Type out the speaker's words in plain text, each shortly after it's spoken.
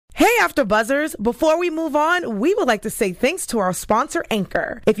After Buzzers, before we move on, we would like to say thanks to our sponsor,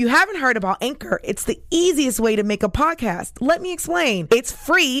 Anchor. If you haven't heard about Anchor, it's the easiest way to make a podcast. Let me explain. It's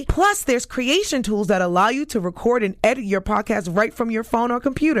free, plus there's creation tools that allow you to record and edit your podcast right from your phone or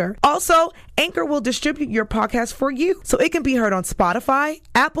computer. Also, Anchor will distribute your podcast for you, so it can be heard on Spotify,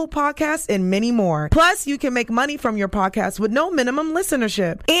 Apple Podcasts, and many more. Plus, you can make money from your podcast with no minimum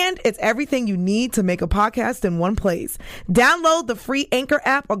listenership. And it's everything you need to make a podcast in one place. Download the free Anchor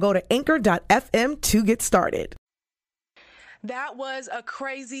app or go to anchor.fm to get started. That was a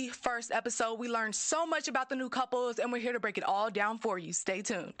crazy first episode. We learned so much about the new couples, and we're here to break it all down for you. Stay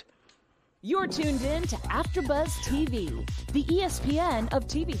tuned. You're tuned in to AfterBuzz TV, the ESPN of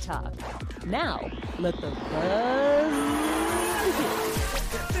TV talk. Now, let the buzz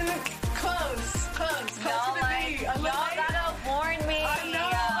begin. Close to the beat. Y'all gotta warn me. I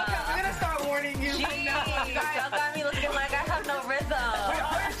know. Okay, we're gonna start warning you. Jeez, y'all got me looking like I have no rhythm. We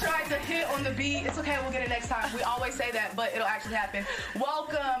always try to hit on the beat. It's okay, we'll get it next time. We always say that, but it'll actually happen.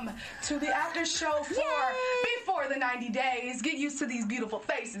 Welcome to the after show for Before the 90 Days. Get used to these beautiful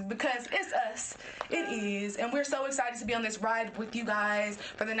faces because it's us. It is. And we're so excited to be on this ride with you guys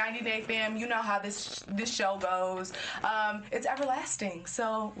for the 90 Day Fam. You know how this show goes. It's everlasting,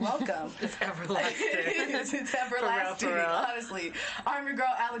 so welcome. It's everlasting. It's everlasting, For real. honestly. I'm your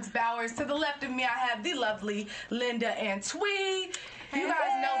girl, Alex Bowers. To the left of me, I have the lovely Linda and Twee. You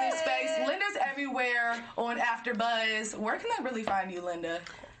guys know this space. Linda's everywhere on AfterBuzz. Where can I really find you, Linda?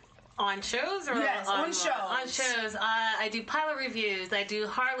 On shows or Yes, on shows. On shows. I do pilot reviews. I do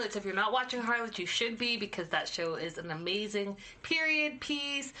Harlots. If you're not watching Harlots, you should be because that show is an amazing period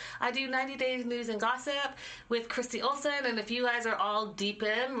piece. I do 90 Days News and Gossip with Christy Olsen. And if you guys are all deep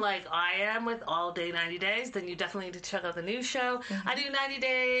in, like I am with All Day 90 Days, then you definitely need to check out the news show. Mm-hmm. I do 90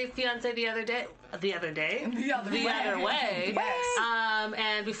 Day Fiancé the other way. Yes.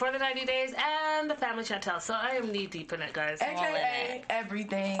 And Before the 90 Days and the Family Chantel. So I am knee deep in it, guys. AKA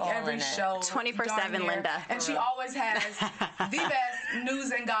everything, every show. 24/7, Linda. And she always has the best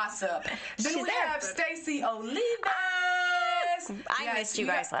news and gossip. Then She's we have Stacey Olivas. I missed you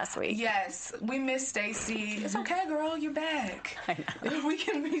guys last week. Yes, we missed Stacey. It's okay, girl. You're back. I know. We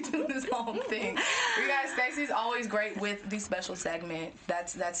can redo this whole thing. You guys, Stacey's always great with the special segment.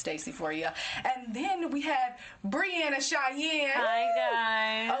 That's Stacey for you. And then we have Brianna Cheyenne.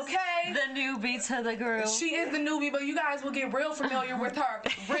 Hi, guys. Okay. The newbie to the group. She is the newbie, but you guys will get real familiar with her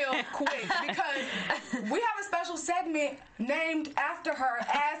real quick because we have a special segment named after her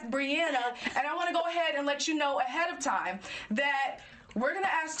as Brianna, and I want to go ahead and let you know ahead of time that we're going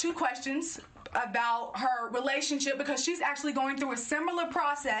to ask 2 questions about her relationship because she's actually going through a similar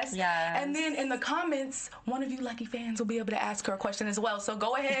process. Yes. And then in the comments, one of you lucky fans will be able to ask her a question as well. So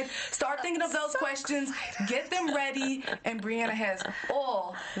go ahead, start thinking of those questions, get them ready, and Brianna has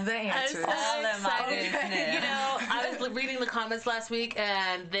all the answers. All of my business. You know, I was reading the comments last week,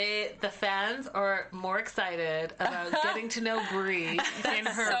 and the fans are more excited about getting to know Brie in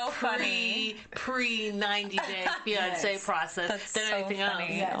her so funny. pre 90 day fiance process That's than so anything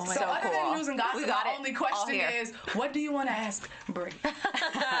funny. else. Oh my So God. other than news and gossip, We got the it only all question here. is, what do you want to ask Brie?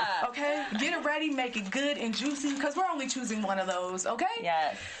 Okay? Get it ready, make it good and juicy, because we're only choosing one of those, okay?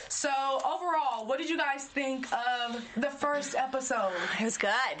 Yes. So overall, what did you guys think of the first episode? It was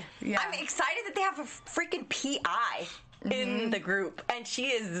good. Yeah. I'm excited that they have a freaking PI in the group, and she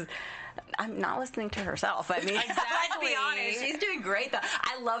is. I'm not listening to herself. I mean, let's be honest. She's doing great, though.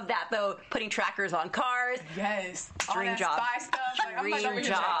 I love that, though, putting trackers on cars. Yes. All Dream that job. spy stuff. Like, I'm like over Dream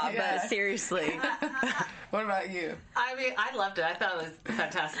here job, trying- yeah. but seriously. What about you? I mean, I loved it. I thought it was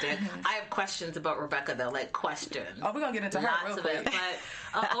fantastic. I have questions about Rebecca, though, like questions. Oh, we're going to get into her Lots real of quick. it,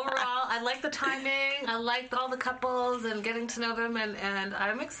 but overall, I like the timing. I liked all the couples and getting to know them, and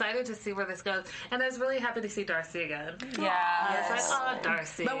I'm excited to see where this goes. And I was really happy to see Darcy again. Yeah. I was like, oh,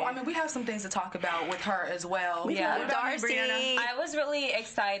 Darcy. But, I mean, we have some things to talk about with her as well. Yeah. What about you, Darcy. Brianna? I was really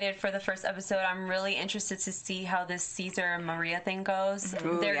excited for the first episode. I'm really interested to see how this Caesar and Maria thing goes.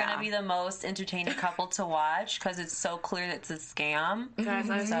 Ooh, They're yeah. going to be the most entertaining couple to watch because it's so clear that it's a scam. Guys,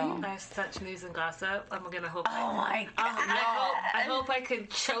 I So- have such news and gossip. I'm gonna hope. Oh my God. I hope I can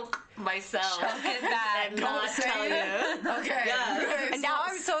choke myself Choke it back. and not say tell it. you. Okay. Yeah. Good. And now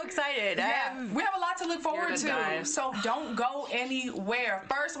I'm so excited. Yeah, we have a lot to look forward You're to, gonna die. so don't go anywhere.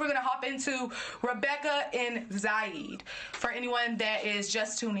 First, we're going to hop into Rebecca and Zaid. For anyone that is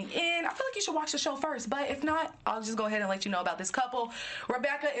just tuning in, I feel like you should watch the show first, but if not, I'll just go ahead and let you know about this couple.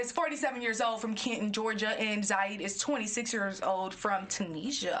 Rebecca is 47 years old from Kenton, Georgia, and Zaid is 26 years old from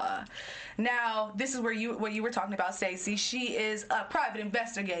Tunisia. Now, this is what you were talking about, Stacey. She is a private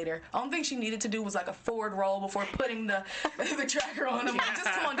investigator. Only thing she needed to do was like a forward roll before putting the tracker on him. Like, just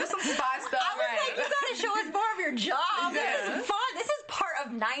come on, do some spy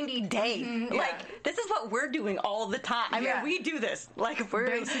 90 days. Like, this is what we're doing all the time. I mean, we do this. Like,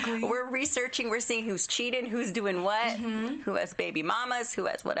 we're researching, we're seeing who's cheating, who's doing what, who has baby mamas, who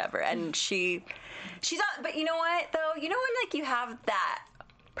has whatever. And she's on, but you know what, though? You know when, like, you have that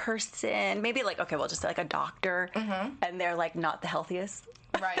person, maybe, like, okay, well, just, like, a doctor, and they're, like, not the healthiest.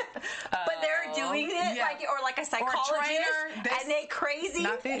 Right. But they're doing it, like, or like a psychologist, and they crazy,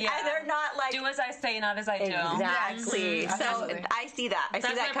 and they're not like... Do as I say, not as I do. Exactly. So I see that. I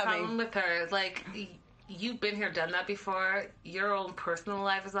see that coming. That's my problem with her. Like, you've been here, done that before. Your own personal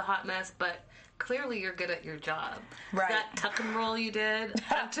life is a hot mess, but clearly you're good at your job. Right. That tuck and roll you did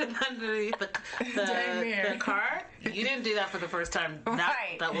underneath the car, you didn't do that for the first time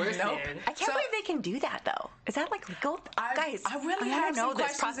that we're seeing. I can't believe they can do that, though. Is that, like, legal? Guys, I really have some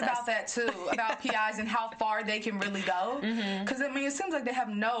questions about that, too, about PIs and how far they can really go. Because, I mean, it seems like they have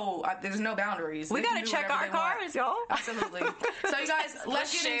there's no boundaries. We got to check our cars, y'all. Absolutely. So, you guys,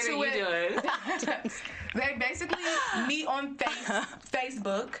 let's get into it. They basically meet on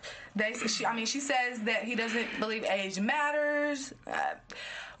Facebook. She says that he doesn't believe age matters.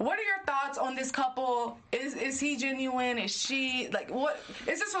 What are your thoughts on this couple? Is he genuine? Is she, like, what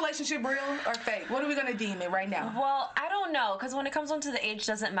is this relationship real or fake? What are we gonna deem it right now? Well, I don't know, because when it comes onto the age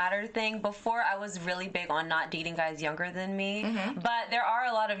doesn't matter thing, before I was really big on not dating guys younger than me, but there are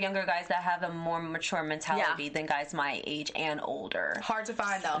a lot of younger guys that have a more mature mentality than guys my age and older. Hard to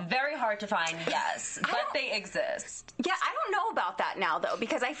find, though. Very hard to find, yes, but they exist. Yeah, I don't know about that now, though,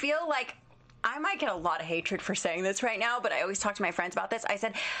 because I feel like I might get a lot of hatred for saying this right now, but I always talk to my friends about this. I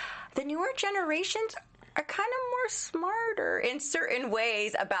said, the newer generations are kind of more smarter in certain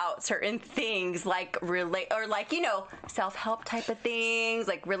ways about certain things, like self-help type of things,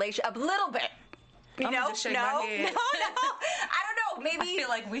 like a little bit. No. I don't know. Maybe I feel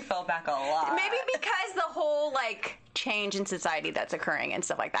like we fell back a lot. Maybe because the whole, like, change in society that's occurring and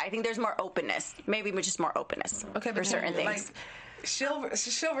stuff like that. I think there's more openness. Maybe just more openness for certain things. Like,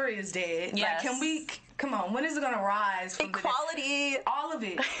 chivalry is dead. Yes. Like, come on, when is it going to rise? From equality. All of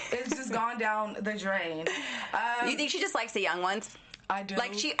it. It's just gone down the drain. You think she just likes the young ones? I do.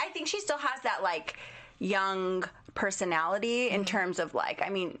 Like, I think she still has that, like, young personality in terms of, like, I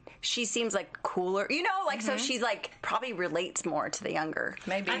mean, she seems, like, cooler, like, so she's, like, probably relates more to the younger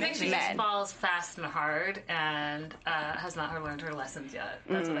Maybe. I think she just falls fast and hard and has not learned her lessons yet.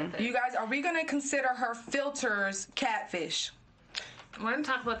 That's what I think. You guys, are we going to consider her filters catfish? We're going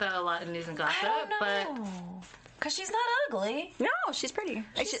to talk about that a lot in News and Gossip. I don't know. Because she's not ugly. No, she's pretty.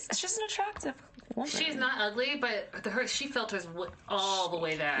 She's an attractive woman. She's not ugly, but she filters all the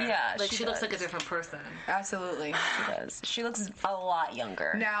way there. Yeah, like she looks like a different person. Absolutely. She does. She looks a lot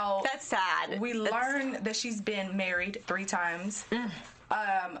younger. Now, that's sad. We learned that she's been married 3 times.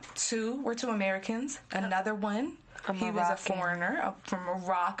 2 were to Americans. Another one, he was a foreigner from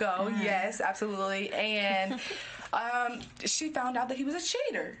Morocco. Yes, absolutely. And she found out that he was a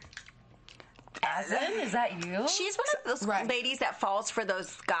cheater. As in? Is that you? She's one of those ladies that falls for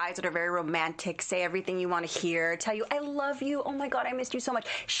those guys that are very romantic, say everything you want to hear, tell you, I love you, oh my God, I missed you so much.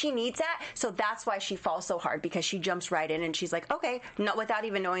 She needs that, so that's why she falls so hard, because she jumps right in and she's like, okay, not without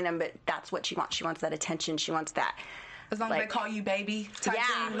even knowing them, but that's what she wants. She wants that attention. She wants that. As long as they call you baby type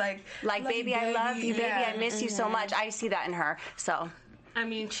thing. Like baby, I love you, baby, I miss you so much. I see that in her, so... I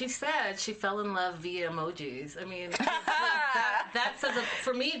mean, she said she fell in love via emojis. I mean, that says it,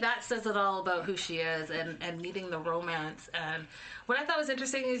 for me, that says it all about who she is and needing the romance. And what I thought was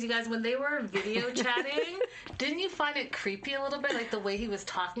interesting is, you guys, when they were video chatting, didn't you find it creepy a little bit, like the way he was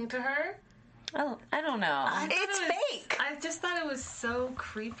talking to her? Oh, I don't know. It's fake. I just thought it was so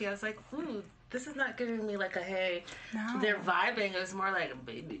creepy. I was like, ooh, this is not giving me like a, hey, they're vibing. It was more like a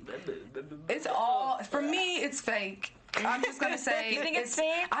baby. It's all, for me, it's fake. I'm just going to say... You think it's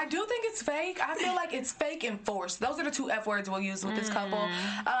fake? I do think it's fake. I feel like it's fake and forced. Those are the 2 F words we'll use with this couple.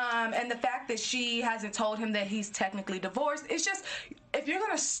 And the fact that she hasn't told him that he's technically divorced, it's just, if you're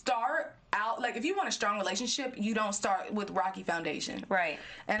going to start out, like, if you want a strong relationship, you don't start with rocky foundation. Right.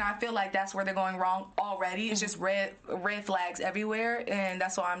 And I feel like that's where they're going wrong already. It's just red flags everywhere, and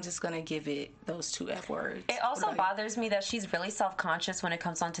that's why I'm just going to give it those 2 F words. It also bothers me that she's really self-conscious when it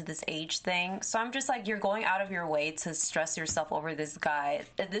comes onto this age thing. So I'm just like, you're going out of your way to stress yourself over this guy.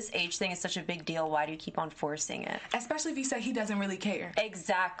 This age thing is such a big deal. Why do you keep on forcing it? Especially if you say he doesn't really care.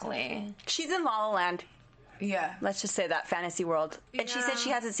 Exactly. She's in La La Land. Yeah. Let's just say that fantasy world. And she said she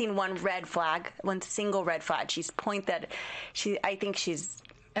hasn't seen one single red flag. She's I think she's...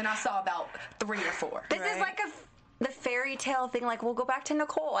 And I saw about 3 or 4. This is like the fairy tale thing. Like, we'll go back to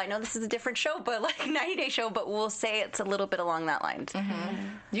Nicole. I know this is a different show, but like 90-Day Show, but we'll say it's a little bit along that lines.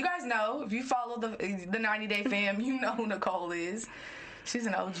 You guys know, if you follow the 90-Day fam, you know who Nicole is. She's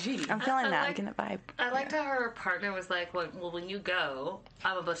an OG. I'm feeling that. I'm getting the vibe. I liked how her partner was like, well, when you go,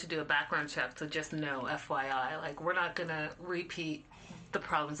 I'm about to do a background check, so just know, FYI, like, we're not going to repeat the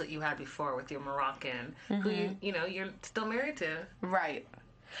problems that you had before with your Moroccan, who you're still married to. Right.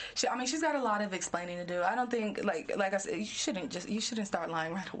 She's got a lot of explaining to do. I don't think, like I said, you shouldn't start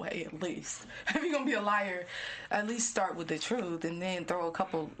lying right away, at least. If you're going to be a liar, at least start with the truth and then throw a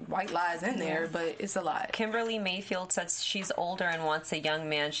couple white lies in there, but it's a lot. Kimberly Mayfield says she's older and wants a young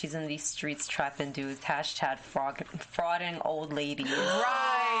man. She's in these streets trapping dudes. Hashtag frauding old lady.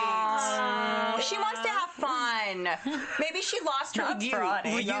 Right. She wants to have fun. Maybe she lost her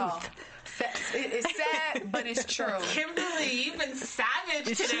youth. It's sad, but it's true. Kimberly, you've been savage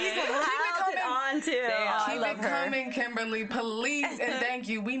today. She's on too. Keep it coming, Kimberly, please, and thank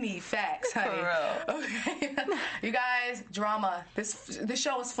you. We need facts, honey. Okay, you guys, drama. This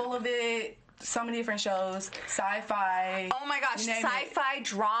show is full of it. So many different shows, sci-fi. Oh my gosh, sci-fi,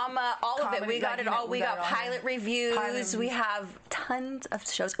 drama, all of it. We got it all. We got pilot reviews. We have tons of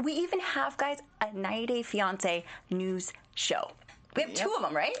shows. We even have, guys, a 90 Day Fiancé news show. We have two of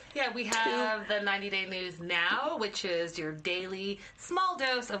them, right? Yeah, we have the 90 Day News Now, which is your daily small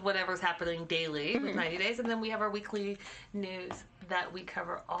dose of whatever's happening daily with 90 days. And then we have our weekly news that we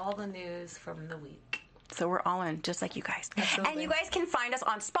cover all the news from the week. So we're all in, just like you guys. Absolutely. And you guys can find us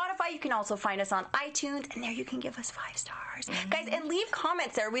on Spotify. You can also find us on iTunes. And there you can give us 5 stars. Guys, and leave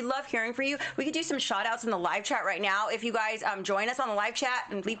comments there. We love hearing from you. We could do some shout-outs in the live chat right now. If you guys join us on the live chat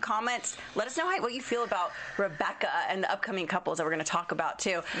and leave comments, let us know what you feel about Rebecca and the upcoming couples that we're going to talk about,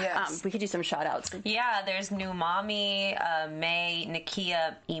 too. Yes. We could do some shout-outs. Yeah, there's New Mommy, May,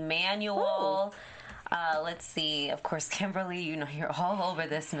 Nakia, Emmanuel. Let's see. Of course, Kimberly, you're all over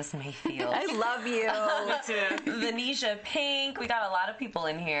this, Miss Mayfield. I love you. Me too. Venetia Pink. We got a lot of people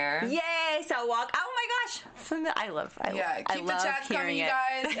in here. Yay! So walk. Oh my gosh! I love keep the chats coming, you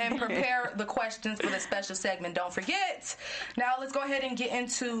guys, and prepare the questions for the special segment. Don't forget. Now let's go ahead and get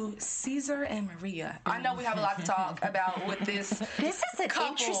into Caesar and Maria. I know we have a lot to talk about with this. This is an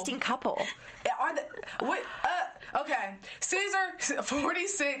interesting couple. Okay, Caesar,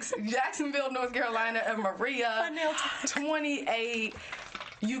 46, Jacksonville, North Carolina, and Maria, 28,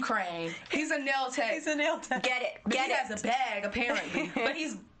 Ukraine. He's a nail tech. Get it. He has a bag, apparently. But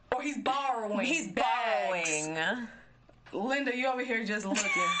he's borrowing. He's borrowing. Linda, you over here just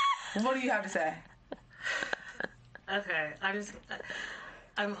looking. What do you have to say? Okay,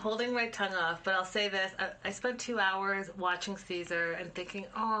 I'm holding my tongue off, but I'll say this. I spent 2 hours watching Caesar and thinking,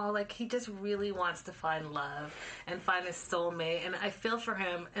 he just really wants to find love and find his soulmate, and I feel for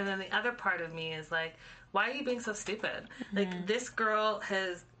him. And then the other part of me is like, why are you being so stupid? Like, this girl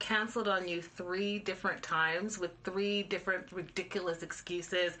has canceled on you 3 different times with 3 different ridiculous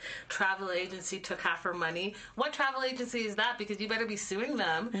excuses. Travel agency took half her money. What travel agency is that? Because you better be suing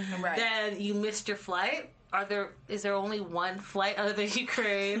them. Right. Then you missed your flight. Is there only one flight out of the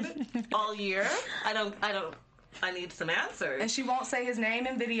Ukraine all year? I need some answers. And she won't say his name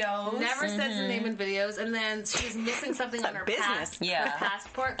in videos. Never says his name in videos. And then she's missing something on her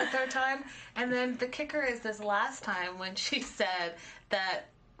passport the 3rd time. And then the kicker is this last time when she said that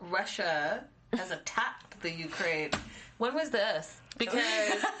Russia has attacked the Ukraine. When was this? Because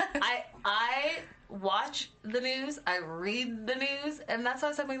I watch the news, I read the news, and that's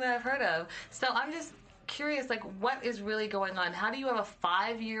not something that I've heard of. So I'm just curious, like, what is really going on? How do you have a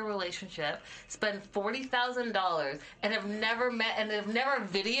 5-year relationship, spend $40,000, and have never met and have never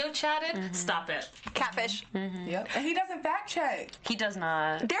video chatted? Stop it. Catfish. Yep. And he doesn't fact check. He does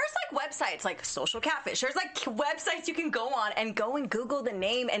not. There's websites like Social Catfish. There's websites you can go on and Google the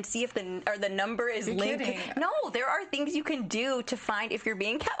name and see if the number is linked. Kidding. No, there are things you can do to find if you're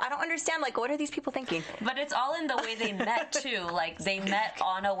being I don't understand. What are these people thinking? But it's all in the way they met too. Like, they met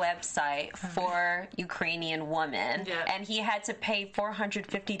on a website for Ukrainian woman, and he had to pay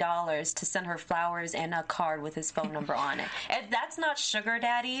 $450 to send her flowers and a card with his phone number on it. If that's not sugar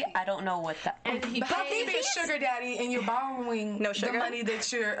daddy, I don't know what that. And how can you be a sugar daddy and you're borrowing the money that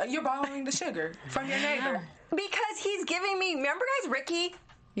you're borrowing the sugar from your neighbor? Because he's giving me. Remember, guys, Ricky.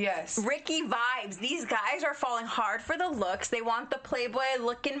 Yes. Ricky vibes. These guys are falling hard for the looks. They want the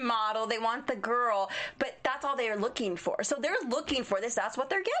Playboy-looking model. They want the girl. But that's all they're looking for. So they're looking for this. That's what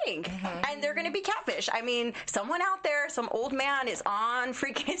they're getting. And they're going to be catfish. I mean, someone out there, some old man is on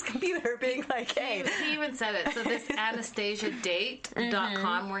freaking his computer being like, hey. He even said it. So this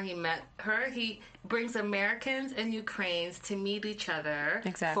AnastasiaDate.com where he met her, he brings Americans and Ukrainians to meet each other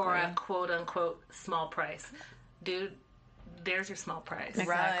for a quote-unquote small price. Dude, there's your small price.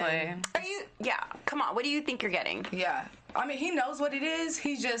 Exactly. Right. Come on. What do you think you're getting? Yeah. I mean, he knows what it is.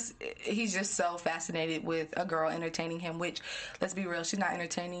 He's just so fascinated with a girl entertaining him, which, let's be real, she's not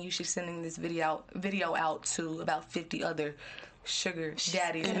entertaining you. She's sending this video out to about 50 other sugar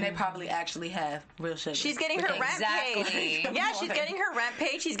daddies, and they probably actually have real sugar. She's getting her rent paid. Yeah, she's getting her rent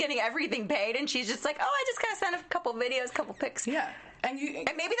paid. She's getting everything paid, and she's just like, oh, I just gotta send a couple videos, couple pics. Yeah. And maybe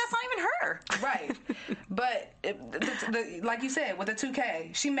that's not even her. Right. But, like you said, with the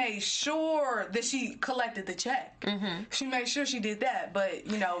 2K, she made sure that she collected the check. Mm-hmm. She made sure she did that, but,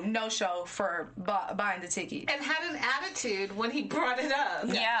 no show for buying the ticket. And had an attitude when he brought it up.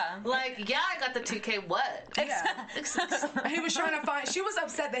 Yeah. Like, I got the 2K, what? Yeah. He was trying to she was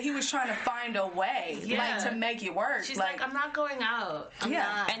upset that he was trying to find a way, to make it work. She's like, I'm not going out. I'm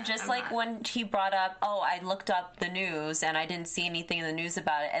not. And just when he brought up, I looked up the news and I didn't see anything in the news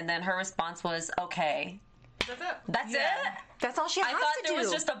about it, and then her response was, okay. That's it? That's all she has to do. I thought there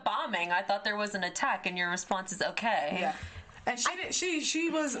was just a bombing. I thought there was an attack, and your response is okay. Yeah. And she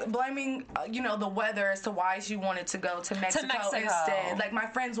was blaming, the weather as to why she wanted to go to Mexico instead. Like, my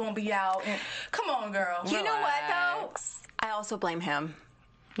friends won't be out. And, come on, girl. You know what, though? I also blame him.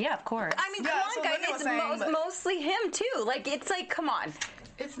 Yeah, of course. I mean, come on, guys. It's mostly him, too. Like, it's like, come on.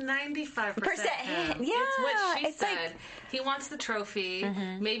 It's 95% him. Yeah. It's what she said. He wants the trophy.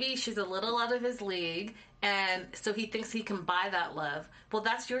 Mm-hmm. Maybe she's a little out of his league, and so he thinks he can buy that love. Well,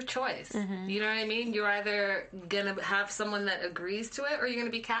 that's your choice. Mm-hmm. You know what I mean? You're either going to have someone that agrees to it, or you're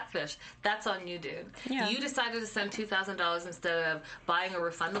going to be catfished. That's on you, dude. Yeah. You decided to send $2,000 instead of buying a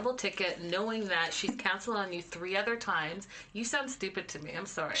refundable ticket, knowing that she's canceled on you 3 other times. You sound stupid to me. I'm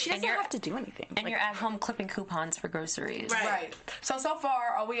sorry. She doesn't have to do anything. And you're at home clipping coupons for groceries. Right. So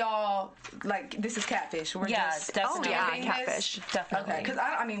far, are we all, this is catfish? We're just... definitely. Oh, yeah, catfish. Definitely. Okay,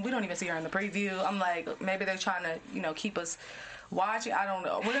 because, we don't even see her in the preview. I'm like, maybe they're trying to, keep us watching. I don't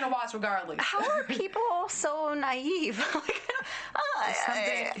know. We're going to watch regardless. How are people so naive?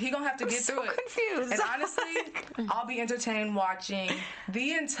 He going to have to get through it. Confused. And honestly, I'll be entertained watching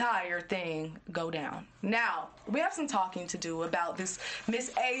the entire thing go down. Now, we have some talking to do about this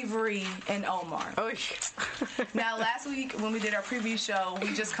Miss Avery and Omar. Oh, Now, last week when we did our preview show,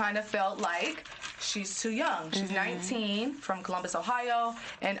 we just kind of felt like she's too young. She's 19 from Columbus, Ohio,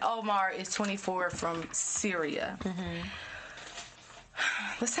 and Omar is 24 from Syria. Mm-hmm.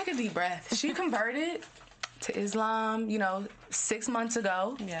 Let's take a deep breath. She converted to Islam, 6 months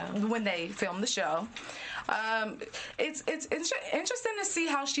ago when they filmed the show. It's interesting to see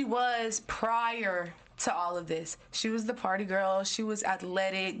how she was prior to all of this. She was the party girl. She was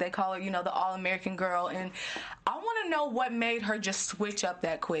athletic. They call her, the all-American girl. And I want to know what made her just switch up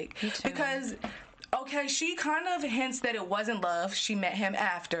that quick. Because, okay, she kind of hints that it wasn't love. She met him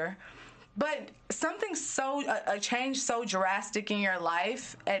after. But something a change so drastic in your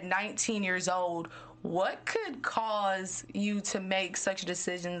life at 19 years old, what could cause you to make such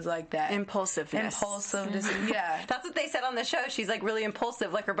decisions like that? Impulsiveness. Yeah. That's what they said on the show. She's really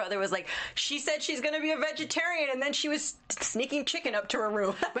impulsive. Like her brother was like, she said she's going to be a vegetarian, and then she was sneaking chicken up to her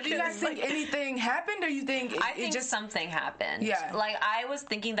room. But do you guys think anything happened, or you think I think just something happened? Yeah. I was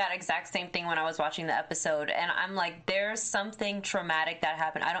thinking that exact same thing when I was watching the episode, and I'm like, there's something traumatic that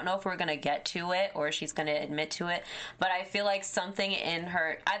happened. I don't know if we're going to get to it or she's going to admit to it, but I feel like something in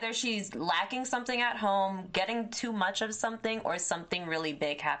her, either she's lacking something at home, getting too much of something, or something really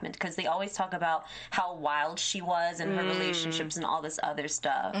big happened, because they always talk about how wild she was in her relationships and all this other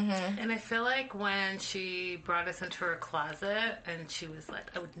stuff. Mm-hmm. And I feel like when she brought us into her closet and she was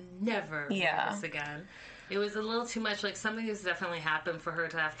like, I would never wear this again, it was a little too much. Like, something has definitely happened for her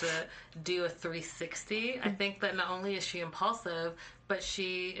to have to do a 360. I think that not only is she impulsive, but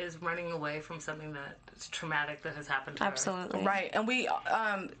she is running away from something that's traumatic that has happened to her. Absolutely. Right. And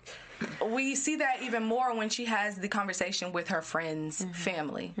we see that even more when she has the conversation with her friends'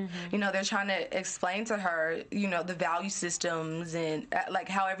 family. Mm-hmm. They're trying to explain to her, the value systems and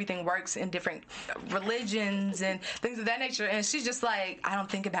how everything works in different religions and things of that nature. And she's just like, I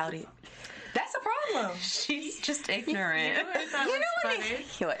don't think about it. That's a problem. She's just ignorant.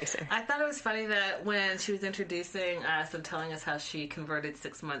 I thought it was funny that when she was introducing us and telling us how she converted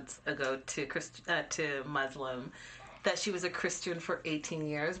 6 months ago to Muslim, that she was a Christian for 18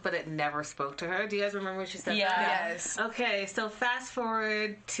 years, but it never spoke to her. Do you guys remember when she said that? Yes. Okay, so fast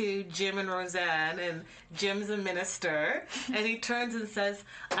forward to Jim and Roseanne, and Jim's a minister, and he turns and says,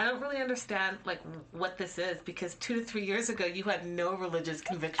 I don't really understand, what this is, because 2 to 3 years ago, you had no religious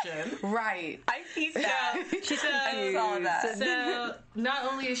conviction. Right. I see that. I saw that. So,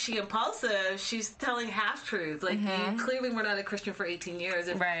 not only is she impulsive, she's telling half-truths. You clearly were not a Christian for 18 years.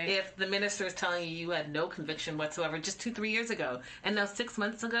 If the minister is telling you had no conviction whatsoever, just just 2-3 years ago, and now 6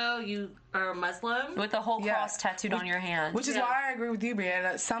 months ago you are Muslim with the whole cross tattooed on your hand. Which is why I agree with you,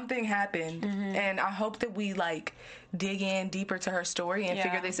 Brianna. Something happened, and I hope that we dig in deeper to her story and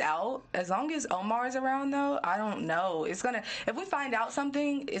figure this out. As long as Omar is around, though, I don't know. If we find out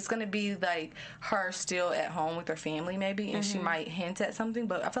something, it's gonna be her still at home with her family, maybe, and she might hint at something.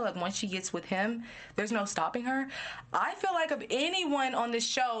 But I feel like once she gets with him, there's no stopping her. I feel like of anyone on this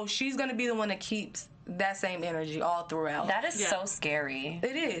show, she's gonna be the one that keeps that same energy all throughout. That is so scary.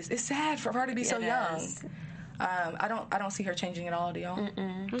 It is. It's sad for her to be so young. I don't see her changing at all, do y'all?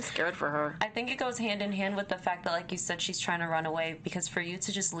 I'm scared for her. I think it goes hand in hand with the fact that, like you said, she's trying to run away, because for you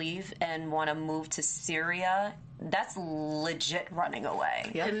to just leave and want to move to Syria, that's legit running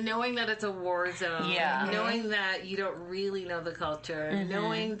away. Yep. And knowing that it's a war zone, knowing that you don't really know the culture,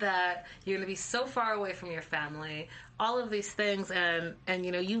 knowing that you're going to be so far away from your family, all of these things, and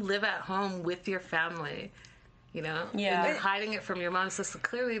you live at home with your family. And you're hiding it from your mom. So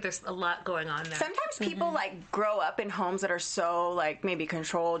clearly there's a lot going on there. Sometimes people grow up in homes that are so maybe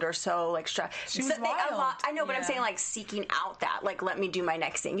controlled or so stressed. She was wild. I know, but I'm saying seeking out that let me do my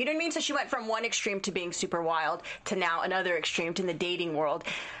next thing. You know what I mean? So she went from one extreme to being super wild to now another extreme to in the dating world.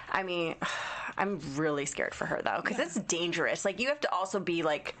 I mean, I'm really scared for her though, because it's dangerous. You have to also be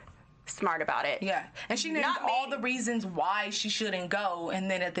smart about it. Yeah. And she named all the reasons why she shouldn't go, and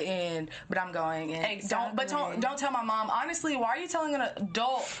then at the end, but I'm going. And exactly. Don't tell my mom. Honestly, why are you telling an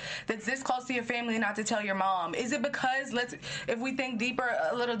adult that's this close to your family not to tell your mom? Is it because, if we think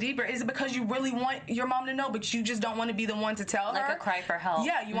a little deeper, is it because you really want your mom to know, but you just don't want to be the one to tell her? Like a cry for help.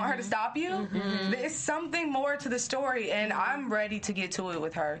 Yeah, you want her to stop you? There's something more to the story, and I'm ready to get to it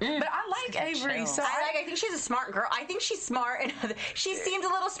with her. But I like Avery. So I think she's a smart girl. I think she's smart. She seems a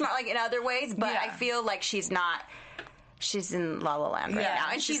little smart, in other ways, but I feel like she's not. She's in La La Land right now,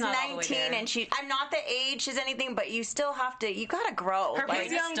 and she's 19, and I'm not the age as anything, but you still have to. You gotta grow. Her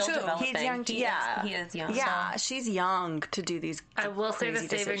brain is still developing. He's young too. He is young. Yeah, she's young to do these. I will say the saving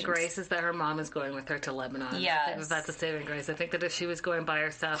decisions. grace is that her mom is going with her to Lebanon. Yes. I think that's a saving grace. I think that if she was going by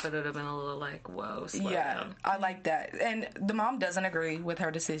herself, it would have been a little whoa, slow down. I like that. And the mom doesn't agree with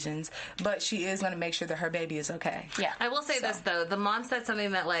her decisions, but she is going to make sure that her baby is okay. Yeah. I will say this though: the mom said something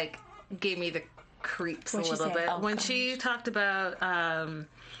that gave me the creeps a little bit when she talked about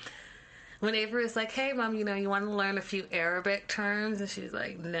when Avery was like, hey mom, you want to learn a few Arabic terms, and she's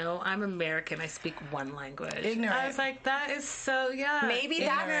like, no, I'm American, I speak one language. Ignorant. I was like, that is so maybe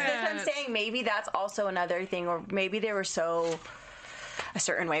that's what I'm saying. Maybe that's also another thing, or maybe they were so a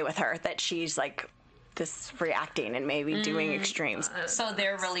certain way with her that she's this reacting and maybe doing extremes. So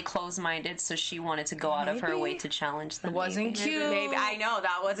they're really closed-minded, so she wanted to go out of her way to challenge them. It wasn't cute. Maybe. I know,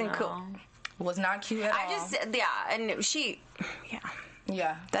 that wasn't cool. Was not cute at all. And she,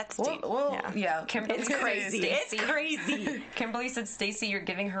 yeah. That's deep. Yeah. Kimberly it's crazy. It's crazy. Kimberly said, Stacey, you're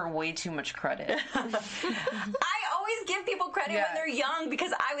giving her way too much credit. I always give people credit when they're young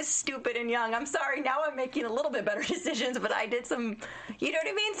because I was stupid and young. I'm sorry. Now I'm making a little bit better decisions, but I did some, you know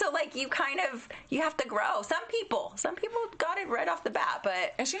what I mean? So you have to grow. Some people got it right off the bat,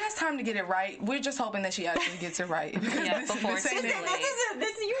 but. And she has time to get it right. We're just hoping that she actually gets it right. Before it's too late.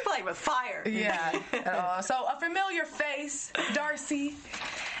 You're playing with fire. Yeah. So a familiar face, Darcy.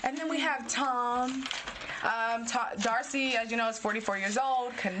 And then we have Tom. Darcy, as you know, is 44 years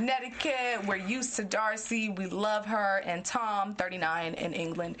old, Connecticut. We're used to Darcy. We love her. And Tom, 39, in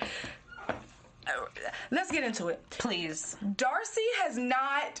England. Let's get into it. Please. Darcy has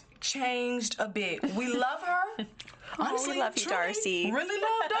not changed a bit. We love her. Honestly, we love you, Darcy. Really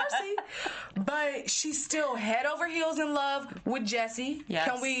love Darcy. But she's still head over heels in love with Jesse. Yes.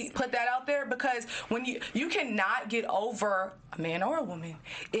 Can we put that out there? Because when you cannot get over a man or a woman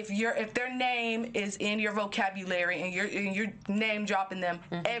if their name is in your vocabulary and you're name dropping them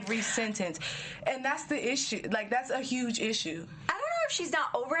every sentence. And that's the issue. That's a huge issue. I don't know if she's not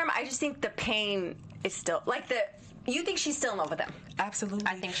over him. I just think the pain is still you think she's still in love with him? Absolutely.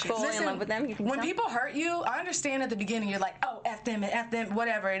 I think she's fully in love with them. You think when so? people hurt you, I understand at the beginning you're like, oh, F them,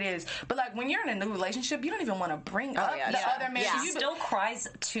 whatever it is. But when you're in a new relationship, you don't even want to bring up the other man. She still cries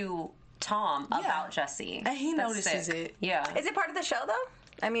to Tom about Jesse. And he notices it. Yeah. Is it part of the show, though?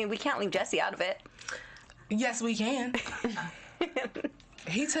 I mean, we can't leave Jesse out of it. Yes, we can.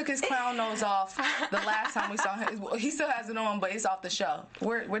 He took his clown nose off the last time we saw him. He still has it on, but it's off the show.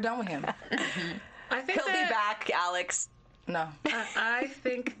 We're done with him. I think he'll be back, Alex. No. I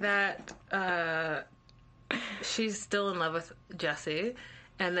think that she's still in love with Jesse,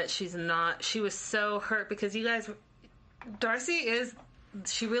 and that she's not. She was so hurt because you guys. Darcy is.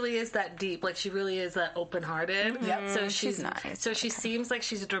 She really is that deep. She really is that open-hearted. Yep. So she's nice. So she seems like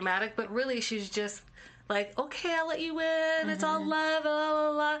she's dramatic, but really she's just. like, okay, I'll let you in. It's all love, blah,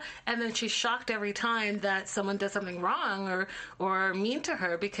 blah, blah. And then she's shocked every time that someone does something wrong or mean to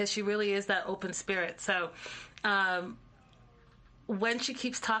her, because she really is that open spirit. So when she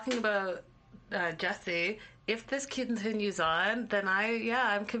keeps talking about Jesse, if this continues on, then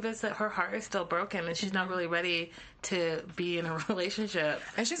I'm convinced that her heart is still broken and she's not really ready to be in a relationship.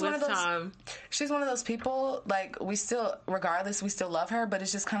 And she's with one of those. Tom. She's one of those people. Like, we still, regardless, we still love her, but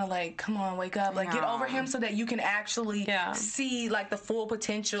it's just kind of like, come on, wake up, like get over him, so that you can actually see like the full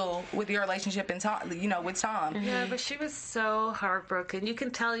potential with your relationship and Tom, with Tom. Yeah, but she was so heartbroken. You can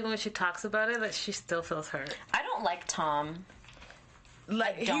tell even when she talks about it that she still feels hurt. I don't like Tom.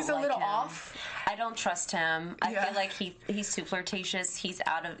 Like, he's a little off. I don't trust him. I feel like he's too flirtatious. He's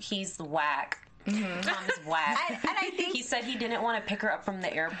whack. Tom's whack. And I think he said he didn't want to pick her up from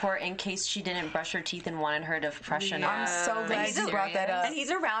the airport in case she didn't brush her teeth and wanted her to freshen up. I'm so glad you brought that up. And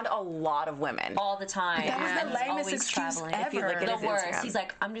he's around a lot of women all the time. That was the lamest always excuse traveling. ever. If you look at The his worst. Instagram. He's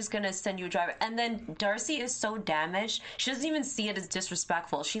like, I'm just gonna send you a driver. And then Darcy is so damaged. She doesn't even see it as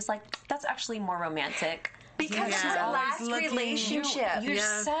disrespectful. She's like, that's actually more romantic. because it's her last relationship. You're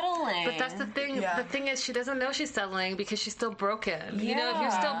settling. But that's the thing. Yeah. The thing is, she doesn't know she's settling because she's still broken. You know, if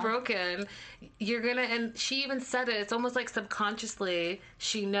you're still broken, you're gonna. And she even said it. It's almost like subconsciously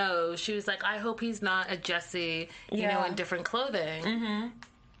she knows. She was like, I hope he's not a Jesse, you know, in different clothing. Mm-hmm.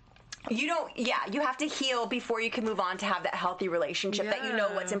 You don't, you have to heal before you can move on to have that healthy relationship that you know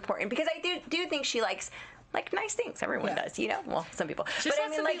what's important. Because I do think she likes nice things. Everyone does, you know? Well, some people. She but I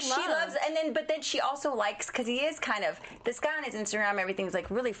wants mean, to be she loved. loves, but then she also likes, because he is kind of, this guy on his Instagram, everything's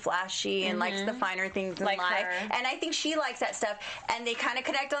like really flashy and likes the finer things in life. her. And I think she likes that stuff. And they kind of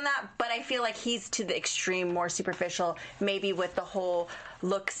connect on that. But I feel like he's to the extreme, more superficial, maybe with the whole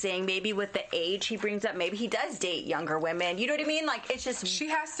looksing, maybe with the age he brings up. Maybe he does date younger women. You know what I mean? Like, it's just, she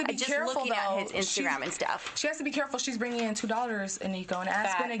has to be just careful, looking though. at his Instagram and stuff. She has to be careful. She's bringing in $2 in Nico and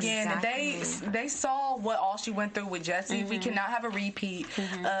Aspen again. Exactly. They saw what all she went through with Jesse. We cannot have a repeat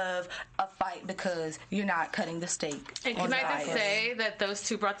of a fight because you're not cutting the steak. And can I just say that those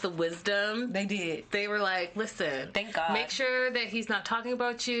two brought the wisdom? They did. They were like, listen, Thank God. make sure that he's not talking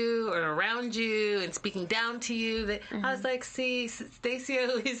about you or around you and speaking down to you. I was like, see, Stacey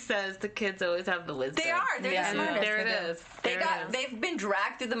always says the kids always have the wisdom. They are. They're the smartest. There it is. They've been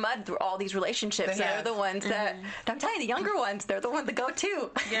dragged through the mud through all these relationships. They're the ones that, I'm telling you, the younger ones, they're the ones that go to.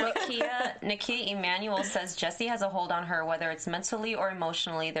 Nakia Emanuel says Jesse has a hold on her, whether it's mentally or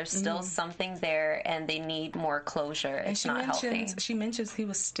emotionally. There's still something there, and they need more closure. It's not healthy. She mentions he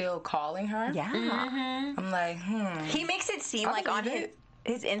was still calling her. Yeah. I'm like, He makes it seem I like on believe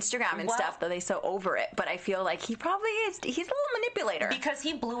his Instagram and stuff, though, they're so over it. But I feel like he probably is. He's a little manipulator. Because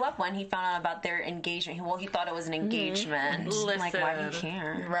he blew up when he found out about their engagement. Well, he thought it was an engagement. Listen. Like, why do you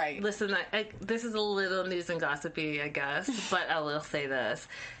care? right. Listen, this is a little news and gossipy, I guess, but I will say this.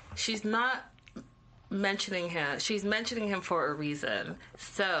 She's not mentioning him. She's mentioning him for a reason.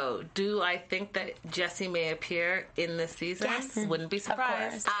 So, do I think that Jesse may appear in this season? Yes. Wouldn't be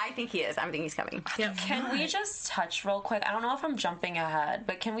surprised. I think he is. I think he's coming. Yep. Can we just touch real quick? I don't know if I'm jumping ahead,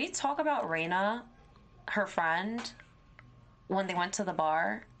 but can we talk about Raina, her friend, when they went to the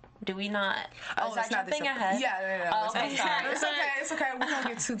bar? Do we not? Is that jumping ahead? Yeah, no. Oh, okay, sorry. It's okay. We don't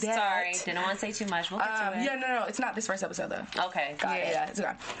get to that. Sorry, didn't want to say too much. We'll get to it. Yeah, no. It's not this first episode, though. Okay, got it. Yeah, it's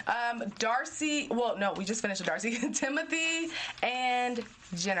okay. Darcy, well, no, we just finished with Darcy. Timothy and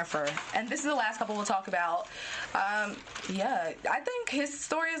Jennifer. And this is the last couple we'll talk about. I think his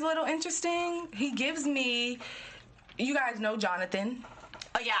story is a little interesting. He gives me, you guys know Jonathan.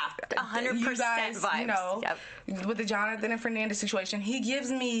 Oh, yeah. 100% You guys, vibes. you know, Yep. with the Jonathan and Fernandez situation, he gives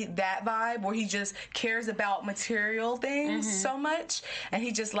me that vibe where he just cares about material things so much, and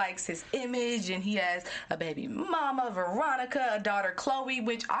he just likes his image, and he has a baby mama, Veronica, a daughter, Chloe,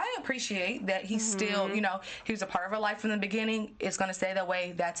 which I appreciate that he's still, you know, he was a part of her life from the beginning. It's going to stay that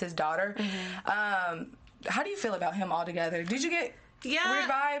way. That's his daughter. How do you feel about him altogether? Did you get weird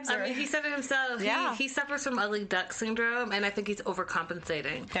vibes? I mean, he said it himself. Yeah. He suffers from ugly duck syndrome, and I think he's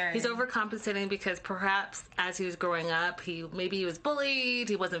overcompensating. He's overcompensating because perhaps as he was growing up, maybe he was bullied,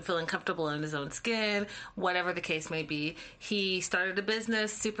 he wasn't feeling comfortable in his own skin, whatever the case may be. He started a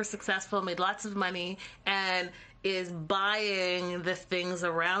business, super successful, made lots of money, and is buying the things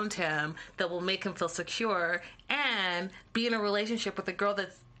around him that will make him feel secure and be in a relationship with a girl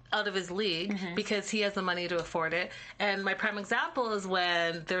that's out of his league because he has the money to afford it. And my prime example is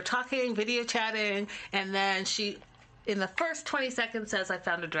when they're talking, video chatting, and then she, in the first 20 seconds, says, I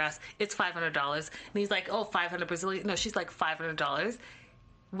found a dress. It's $500. And he's like, oh, 500 Brazilian. No, she's like, $500.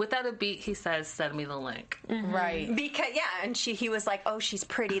 without a beat, he says, "Send me the link." Right. Because and he was like, "Oh, she's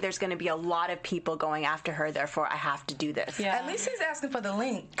pretty. There's going to be a lot of people going after her. Therefore, I have to do this." At least he's asking for the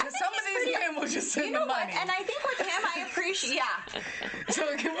link. Because some of these men will just send the money. And I think with him, I appreciate.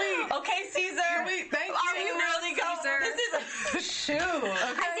 So can we? Okay, Caesar. Can we? Thank you. Are we really going? This is Shoot. Okay.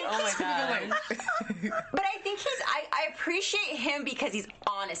 Oh my god. But I think I appreciate him because he's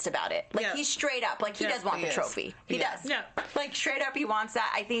honest about it. Like he's straight up. Like he does want the trophy. He does. Yeah. Like straight up, he wants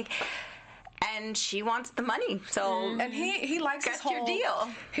that. I think. And she wants the money, so and he likes this whole your deal.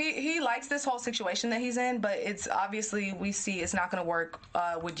 He likes this whole situation that he's in, but it's obviously we see it's not going to work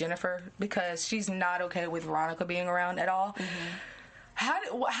with Jennifer because she's not okay with Veronica being around at all. How do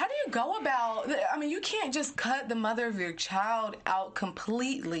you go about? I mean, you can't just cut the mother of your child out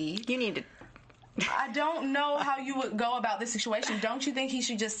completely. You need to. I don't know how you would go about this situation. Don't you think he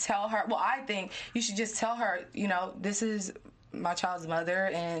should just tell her? Well, I think you should just tell her. This is my child's mother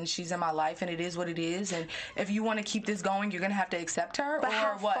and she's in my life and it is what it is, and if you want to keep this going you're gonna have to accept her. But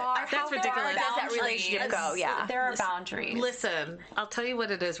or what? That's ridiculous. Does that relationship go? There are boundaries. Listen, I'll tell you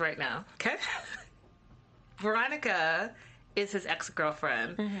what it is right now, okay? Veronica is his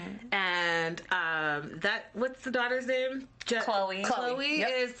ex-girlfriend, and what's the daughter's name? Chloe. Chloe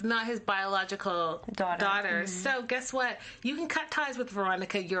is not his biological daughter. So guess what? You can cut ties with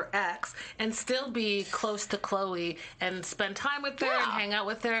Veronica, your ex, and still be close to Chloe and spend time with her and hang out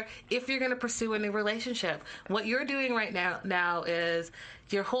with her if you're going to pursue a new relationship. What you're doing right now is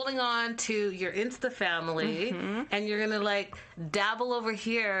you're holding on to your Insta family and you're going to dabble over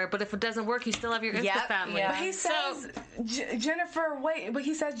here, but if it doesn't work, you still have your Insta family. But he says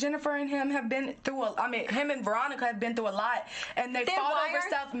he says Jennifer and him have been through him and Veronica have been through a lot. And they fought over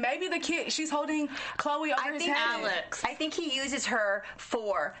stuff. Maybe the kid, she's holding Chloe over his head. Alex. I think he uses her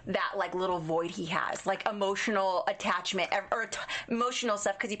for that little void he has, emotional attachment or emotional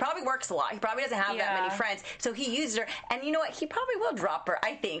stuff, because he probably works a lot. He probably doesn't have that many friends. So he uses her. And you know what? He probably will drop her,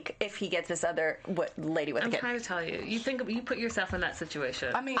 I think, if he gets this other lady with a kid. I'm trying to tell you. You put yourself in that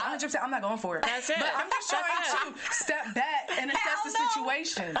situation. I mean, 100%, I'm not going for it. That's it. But I'm just trying to step back and assess the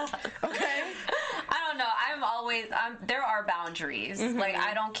situation. Okay? I don't know. There are boundaries.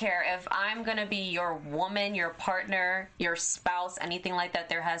 I don't care if I'm going to be your woman, your partner, your spouse, anything like that.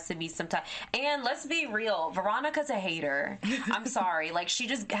 There has to be some time. And let's be real. Veronica's a hater. I'm sorry. She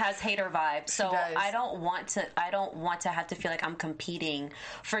just has hater vibes. So I don't want to have to feel like I'm competing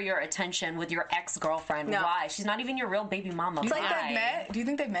for your attention with your ex-girlfriend. No. Why? She's not even your real baby mama. Do you think they've met? Do you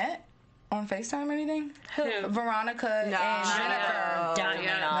think they've met? On FaceTime or anything? Who? Veronica and Jennifer. Definitely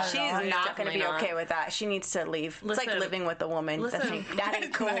not. She's not going to be okay with that. She needs to leave. It's like living with a woman. Listen, that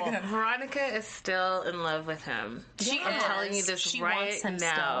ain't cool. Veronica is still in love with him. I'm telling you this right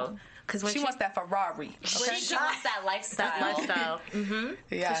now. Because she wants that Ferrari. Okay? She wants that lifestyle.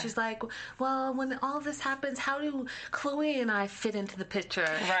 Yeah. So she's like, well, when all this happens, how do Chloe and I fit into the picture?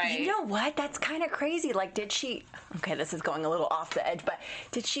 Right. You know what? That's kind of crazy. Did she... Okay, this is going a little off the edge, but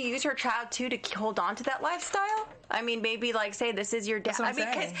did she use her child, too, to hold on to that lifestyle? I mean, maybe, say, this is your dad.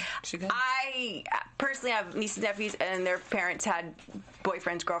 Because I personally have nieces and nephews, and their parents had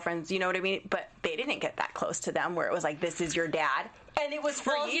boyfriends, girlfriends, you know what I mean? But they didn't get that close to them where it was this is your dad. And it was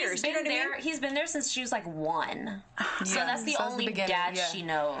for years. You know what I mean? He's been there since she was 1. So that's the only dad she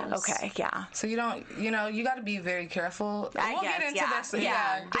knows. Okay, yeah. So you don't, you got to be very careful. We'll get into this.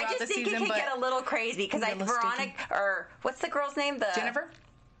 Yeah. I just think it can get a little crazy because Veronica, or what's the girl's name? Jennifer?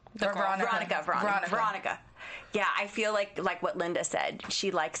 Veronica. Yeah, I feel like what Linda said.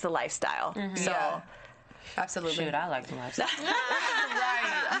 She likes the lifestyle. So. Yeah. Absolutely. Shoot, I like the lifestyle.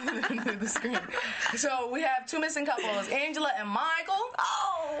 Right. The screen. So we have 2 missing couples, Angela and Michael.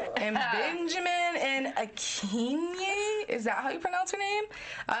 Oh. And Benjamin and Akinyi. Is that how you pronounce her name?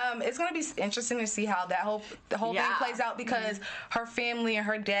 It's going to be interesting to see how the whole thing plays out because her family and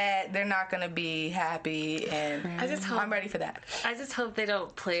her dad, they're not going to be happy, and I'm ready for that. I just hope they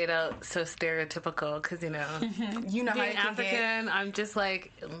don't play it out so stereotypical because, you know being how you African, I'm just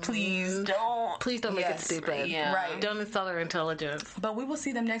please don't make it stupid. Yeah. Right. Don't insult our intelligence. But we will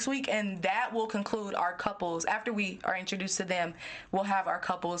see them next week, and that will conclude our couples. After we are introduced to them, we'll have our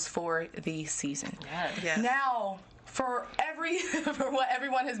couples for the season. Yes. Now, for what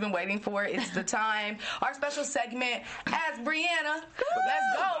everyone has been waiting for, it's the time. Our special segment, Ask Brianna.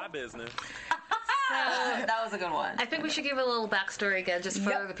 Let's go. My business. That was a good one. I think we should give a little backstory again, just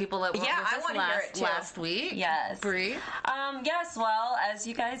for the people that were with us last week. Yes. Bree? Yes, well, as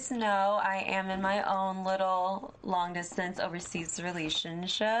you guys know, I am in my own little long-distance overseas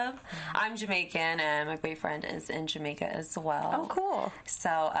relationship. I'm Jamaican, and my boyfriend is in Jamaica as well. Oh, cool.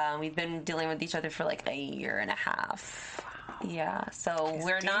 So we've been dealing with each other for a year and a half. Yeah, so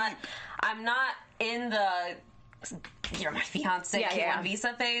I'm not in the you're my fiance K1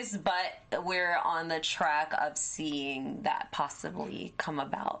 visa phase, but we're on the track of seeing that possibly come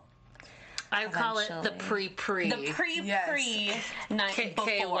about. I call it the pre-pre. The pre-pre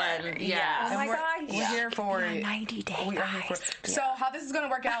K1. Yeah. Oh my God. We're here for it. 90 days. We are here for it. So how this is going to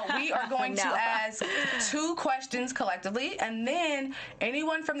work out, we are going to ask 2 questions collectively, and then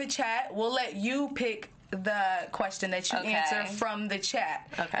anyone from the chat will let you pick the question that you answer from the chat.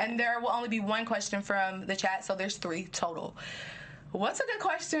 Okay. And there will only be 1 question from the chat, so there's 3 total. What's a good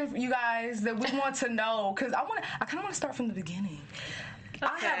question, you guys, that we want to know? Because I kind of want to start from the beginning.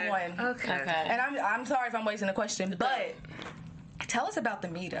 I have one. Okay. And I'm sorry if I'm wasting a question, but tell us about the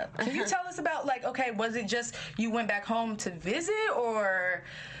meetup. Can you tell us about, like, okay, was it just you went back home to visit, or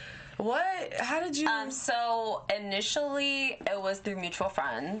what? How did you? So initially it was through mutual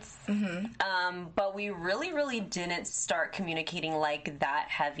friends, but we really, really didn't start communicating like that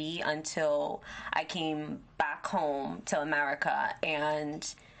heavy until I came back home to America, and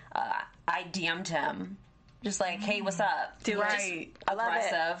I DM'd him. Just like, hey, what's up? Right. I love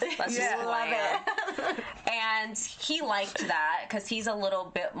it. That's just who I am. And he liked that because he's a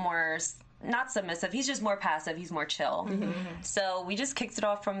little bit more, not submissive. He's just more passive. He's more chill. So we just kicked it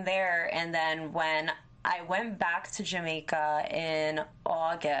off from there. And then when I went back to Jamaica in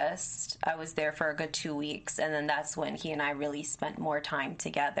August, I was there for a good 2 weeks. And then that's when he and I really spent more time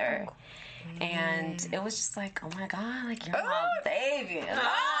together. And it was just like, oh my God, like, you're my baby.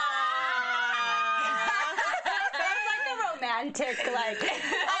 Romantic, like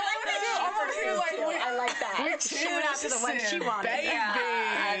I like that. She went out to the one she wanted.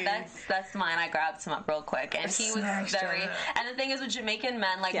 Yeah, that's mine. I grabbed him up real quick, and he was very. And the thing is, with Jamaican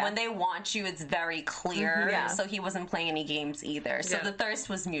men, like when they want you, it's very clear. So he wasn't playing any games either. So the thirst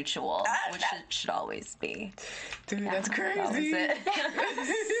was mutual, which it should always be. Dude, that's crazy. That was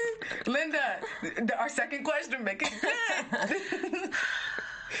it. Linda, our second question, make it good.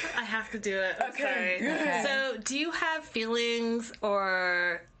 I have to do it. Okay. So, do you have feelings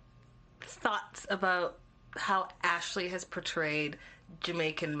or thoughts about how Ashley has portrayed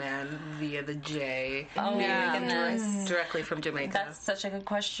Jamaican men via the J? Oh, yeah. Directly from Jamaica. That's such a good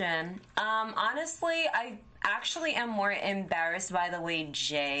question. Honestly, I actually am more embarrassed by the way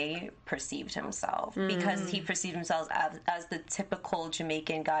Jay perceived himself, because he perceived himself as the typical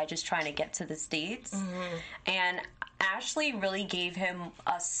Jamaican guy just trying to get to the States. And Ashley really gave him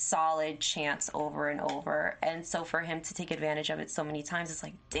a solid chance over and over. And so for him to take advantage of it so many times, it's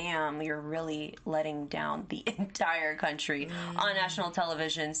like, damn, you're really letting down the entire country on national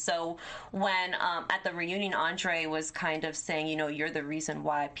television. So when at the reunion, Andre was kind of saying, you know, you're the reason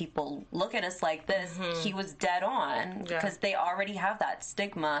why people look at us like this, he was dead on, because they already have that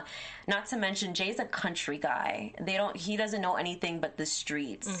stigma. Not to mention, Jay's a country guy. He doesn't know anything but the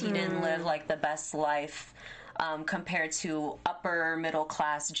streets. He didn't live like the best life compared to upper middle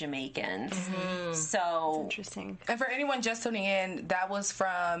class Jamaicans. So that's interesting. And for anyone just tuning in, that was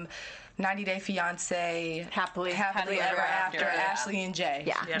from 90 Day Fiancé, Happily Ever After, Ashley and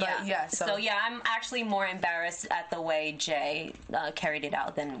Jay. So I'm actually more embarrassed at the way Jay carried it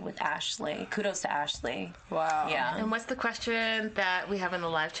out than with Ashley. Kudos to Ashley. Wow. Yeah. And what's the question that we have in the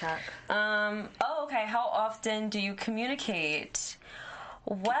live chat? Okay. How often do you communicate?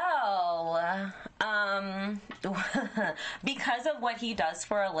 Well, because of what he does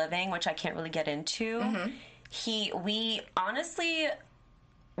for a living, which I can't really get into, we honestly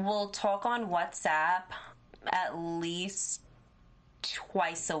will talk on WhatsApp at least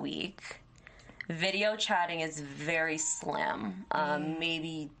twice a week. Video chatting is very slim,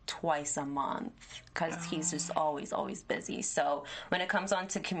 maybe twice a month, because he's just always busy. So when it comes on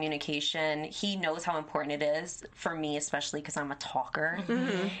to communication, he knows how important it is for me, especially because I'm a talker.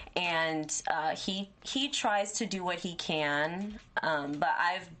 And he tries to do what he can, but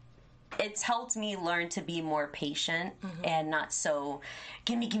it's helped me learn to be more patient and not so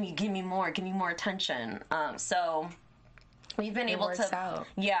give me more attention. So we've been able to,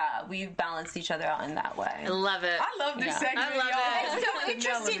 we've balanced each other out in that way. I love it. I love this segment. I love it. It's so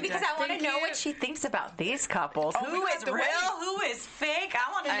interesting because I want to know what she thinks about these couples. Who is real? Who is fake?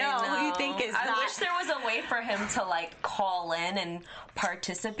 I want to know who you think is not. I wish there was a way for him to like call in and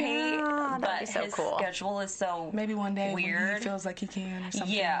participate, but his schedule is so maybe one day weird. When he feels like he can or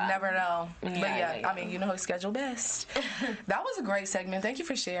something. Yeah. Never know. But I mean, you know his schedule best. That was a great segment. Thank you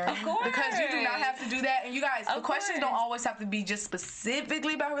for sharing. Of course. Because you do not have to do that. And you guys, the questions don't always have to to be just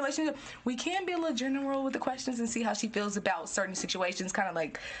specifically about her relationship. We can be a little general with the questions and see how she feels about certain situations, kind of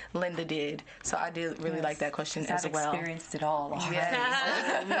like Linda did. So I did really like that question as well. I've experienced it all.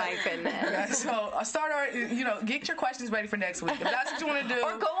 Yes. Oh my goodness. Yeah, so start get your questions ready for next week. If that's what you want to do.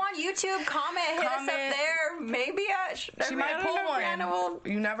 Or go on YouTube, hit us up there. Maybe she might pull one.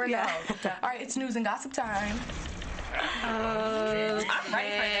 You never know. Yeah. All right, it's news and gossip time. I'm ready for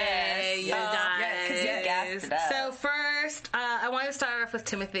this. You guys. Yes. So first, I want to start off with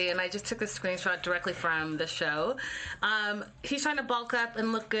Timothy, and I just took a screenshot directly from the show. He's trying to bulk up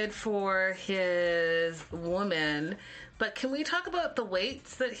and look good for his woman. But can we talk about the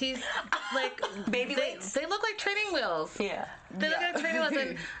weights that he's like? Baby weights. They look like training wheels. Yeah. They look like training wheels,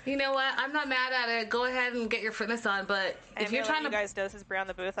 and you know what? I'm not mad at it. Go ahead and get your fitness on. But if you're trying to, you guys know, this is Brie on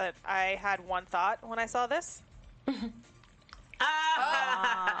the booth. I had one thought when I saw this. Exactly.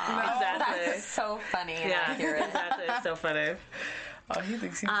 That's so funny and accurate. Exactly. It's so funny. Oh, he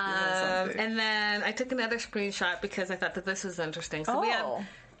thinks he's doing something. And then I took another screenshot because I thought that this was interesting. So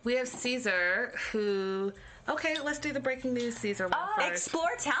we have Caesar, who. Okay, let's do the breaking news Caesar one first. Explore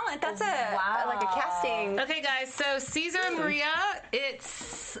talent. That's like a casting. Okay, guys. So Caesar and Maria,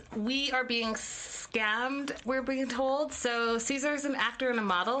 we are being scammed, we're being told. So Caesar's an actor and a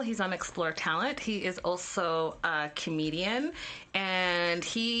model. He's on Explore Talent. He is also a comedian. And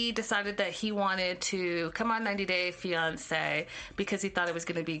he decided that he wanted to come on 90 Day Fiancé because he thought it was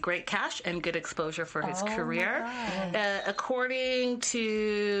going to be great cash and good exposure for his career. According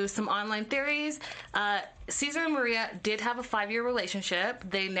to some online theories, Caesar and Maria did have a 5-year relationship.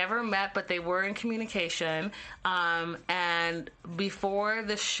 They never met, but they were in communication. And before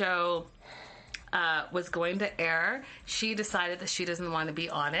the show was going to air, she decided that she doesn't want to be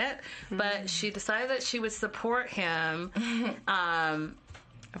on it, but she decided that she would support him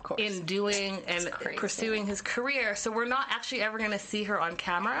of course, in doing and pursuing his career. So we're not actually ever going to see her on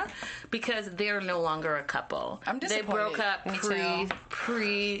camera because they're no longer a couple. I'm disappointed. They broke up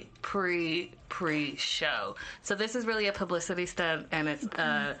pre-show. So this is really a publicity stunt, and it's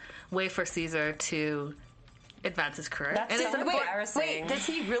a way for Caesar to advance his career. That's and so it's embarrassing. Wait, does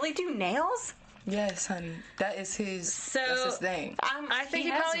he really do nails? Yes, honey. That is his. That's his thing. I think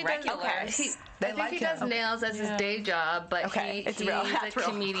he has probably regulars. does. They I think like he him. does nails as his day job, but It's he's real. a That's real.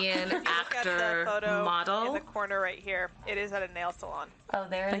 comedian, Look at actor, the photo model. in the corner right here. It is at a nail salon. Oh,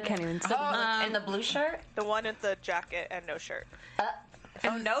 there it is. I can't even see. In the blue shirt? The one with the jacket and no shirt.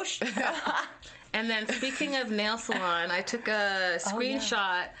 No. And then speaking of nail salon, I took a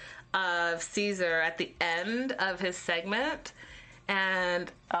screenshot of Caesar at the end of his segment. And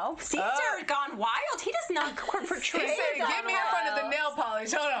Caesar gone wild. He does not portray. He said, "Get me in front of the nail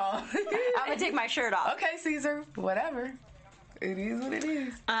polish." Hold on. I'm gonna take my shirt off. Okay, Caesar. Whatever. It is what it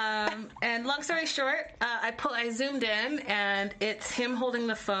is. and long story short, I zoomed in, and it's him holding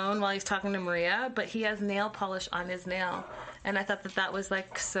the phone while he's talking to Maria, but he has nail polish on his nail. And I thought that was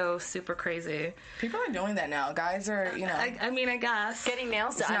like so super crazy. People are doing that now. Guys are, I mean, I guess. Getting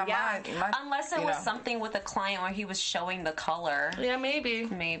nails it's done. not Yeah. my Unless it was something with a client where he was showing the color. Yeah, maybe.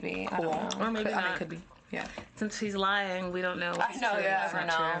 Maybe. I cool. don't know. Or maybe I mean, not. it could be. Yeah. Since he's lying, we don't know. I know, you never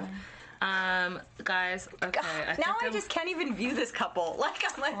know. Guys, okay. I just can't even view this couple. Like,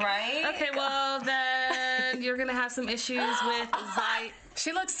 I'm like, Right? Okay, well, then you're going to have some issues with Zai.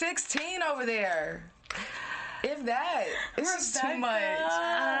 She looks 16 over there. If that. It's just too much.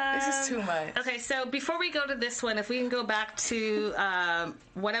 This is too much. Okay, so before we go to this one, if we can go back to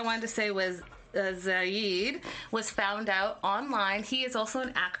what I wanted to say was Zaid was found out online. He is also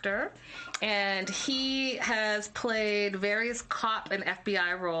an actor, and he has played various cop and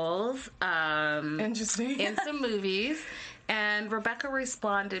FBI roles Interesting. in some movies. And Rebecca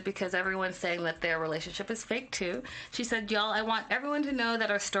responded because everyone's saying that their relationship is fake too. She said, "Y'all, I want everyone to know that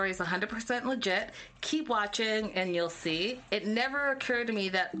our story is 100% legit. Keep watching and you'll see. It never occurred to me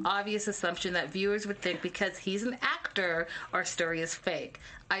that obvious assumption that viewers would think because he's an actor, our story is fake.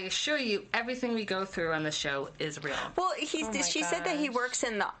 I assure you, everything we go through on the show is real." well, she said that he works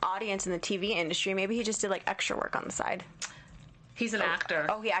in the audience in the TV industry. Maybe he just did like extra work on the side. He's an actor.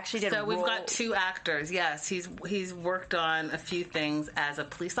 Oh, he actually did. So we've got 2 actors. Yes, he's worked on a few things as a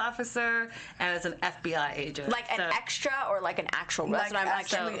police officer and as an FBI agent. Like an extra or like an actual. That's what I'm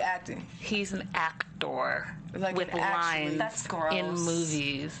actually acting. He's an actor Like with an actually- lines That's gross. in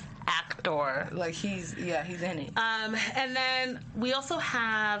movies. Actor. Like he's in it. And then we also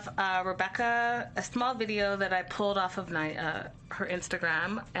have Rebecca, a small video that I pulled off of her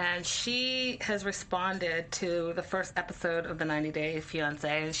Instagram, and she has responded to the first episode of the 90 Day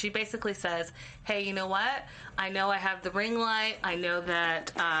Fiancé, and she basically says, hey, you know what? I know I have the ring light. I know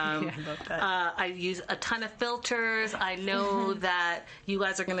that, I use a ton of filters. I know that you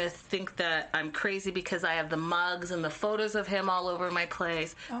guys are going to think that I'm crazy because I have the mugs and the photos of him all over my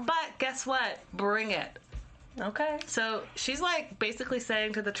place. Oh. But guess what? Bring it. Okay. So she's like basically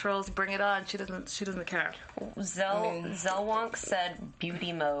saying to the trolls, bring it on. She doesn't care. Zelwonk said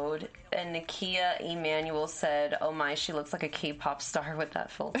beauty mode, and Nakia Emanuel said, oh my, she looks like a K-pop star with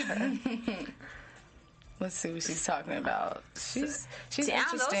that filter. Let's see what she's talking about. She's See,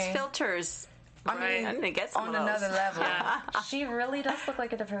 interesting. Those filters. I mean, I'm gonna get some on of those. another level. Yeah. She really does look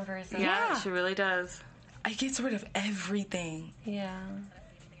like a different person. Yeah, she really does. It gets rid of everything. Yeah.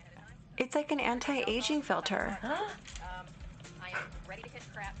 It's like an anti-aging filter. I am ready to hit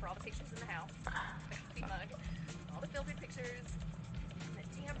crap for all the pictures in the house. The mug, all the filtered pictures,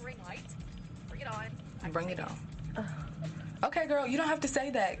 the damn ring light. Bring it on. Bring it on. Okay, girl, you don't have to say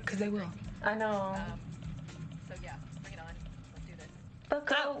that because they will. I know. So yeah, bring it on. Let's do this. But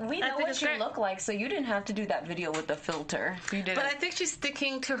girl, we know what you look like, so you didn't have to do that video with the filter. You did. But I think she's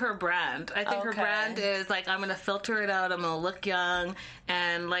sticking to her brand. I think her brand is like, I'm going to filter it out. I'm going to look young.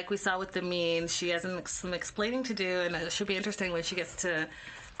 And like we saw with the meme, she has some explaining to do. And it should be interesting when she gets to,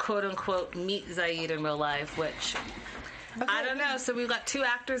 quote unquote, meet Zaid in real life, which I don't know. So we've got 2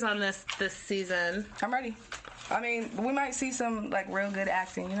 actors on this season. I'm ready. I mean, we might see some like real good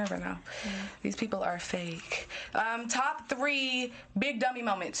acting. You never know. These people are fake. Top 3 big dummy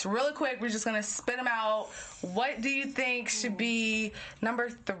moments. Really quick, we're just gonna spit them out. What do you think should be number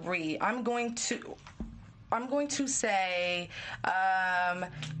 3? I'm going to say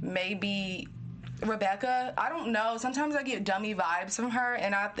maybe Rebecca. I don't know. Sometimes I get dummy vibes from her,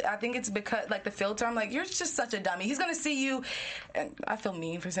 and I think it's because, like, the filter, I'm like, you're just such a dummy. He's going to see you, and I feel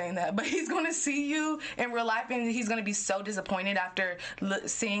mean for saying that, but he's going to see you in real life, and he's going to be so disappointed after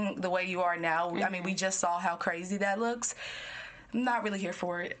seeing the way you are now. I mean, we just saw how crazy that looks. I'm not really here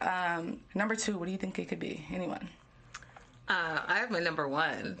for it. Number 2, what do you think it could be? Anyone? I have my number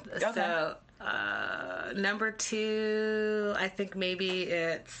 1. Okay. So, number 2, I think maybe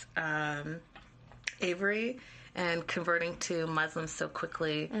it's Avery and converting to Muslim so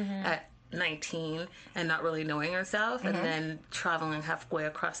quickly at 19 and not really knowing herself, and then traveling halfway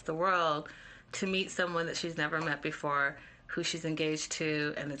across the world to meet someone that she's never met before, who she's engaged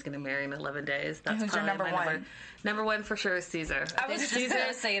to and is going to marry in 11 days. That's who's your number 1? Number 1 for sure is Caesar. I was just going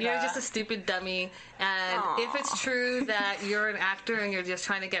to say that. You're just a stupid dummy. And if it's true that you're an actor and you're just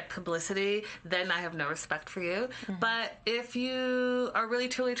trying to get publicity, then I have no respect for you. But if you are really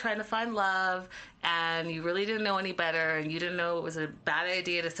truly trying to find love and you really didn't know any better and you didn't know it was a bad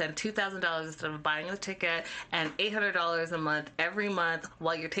idea to send $2,000 instead of buying a ticket and $800 a month every month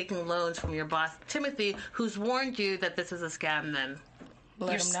while you're taking loans from your boss, Timothy, who's warned you that this is a scam, then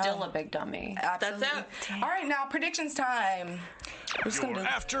you're still a big dummy. Absolutely. That's it. All right, now predictions time. We're just Your gonna do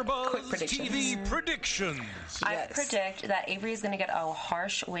AfterBuzz quick predictions. TV predictions. I predict that Avery is going to get a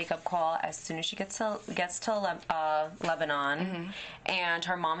harsh wake-up call as soon as she gets to Lebanon, and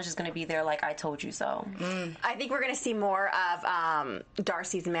her mom is just going to be there like, I told you so. I think we're going to see more of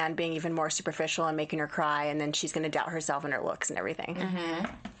Darcy's man being even more superficial and making her cry, and then she's going to doubt herself and her looks and everything.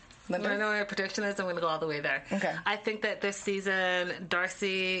 I know what my prediction is. I'm going to go all the way there. Okay. I think that this season,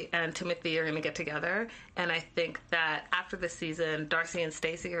 Darcy and Timothy are going to get together. And I think that after this season, Darcy and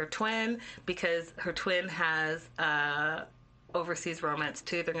Stacey are twin because her twin has overseas romance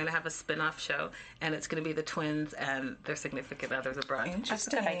too. They're going to have a spin-off show, and it's going to be the twins and their significant others abroad. Interesting. That's a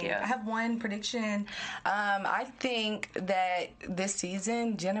good idea. I have one prediction. I think that this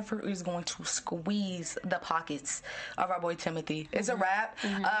season, Jennifer is going to squeeze the pockets of our boy Timothy. It's a wrap.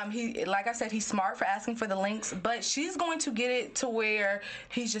 He, like I said, he's smart for asking for the links, but she's going to get it to where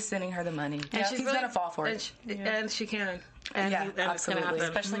he's just sending her the money. And he's going to fall for it. And she can. And absolutely.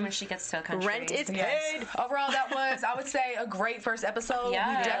 Especially when she gets to a country. Rent is paid. Overall, that was, I would say, a great first episode.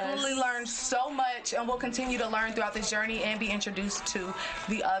 Yes. We definitely learned so much, and we'll continue to learn throughout this journey and be introduced to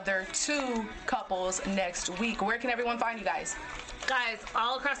the other 2 couples next week. Where can everyone find you guys? Guys,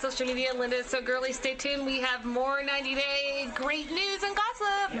 all across social media, Linda is so girly. Stay tuned. We have more 90-day great news and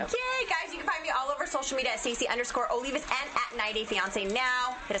gossip. Yay, guys. You can find me all over social media at Stacey_Olivas and at 90 Day Fiance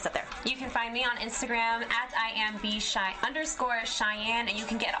Now. Hit us up there. You can find me on Instagram at IamBShy_Cheyenne, and you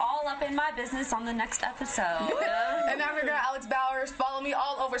can get all up in my business on the next episode. And I'm your girl, Alex Bowers. Follow me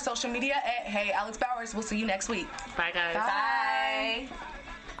all over social media at Hey Alex Bowers. We'll see you next week. Bye, guys. Bye.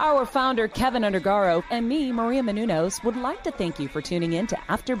 Our founder, Kevin Undergaro, and me, Maria Menounos, would like to thank you for tuning in to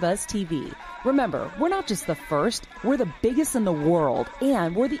AfterBuzz TV. Remember, we're not just the first, we're the biggest in the world,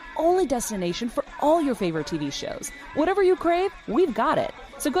 and we're the only destination for all your favorite TV shows. Whatever you crave, we've got it.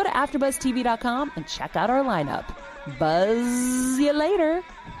 So go to AfterBuzzTV.com and check out our lineup. Buzz you later.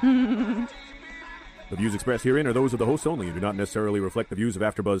 The views expressed herein are those of the hosts only and do not necessarily reflect the views of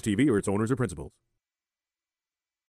AfterBuzz TV or its owners or principals.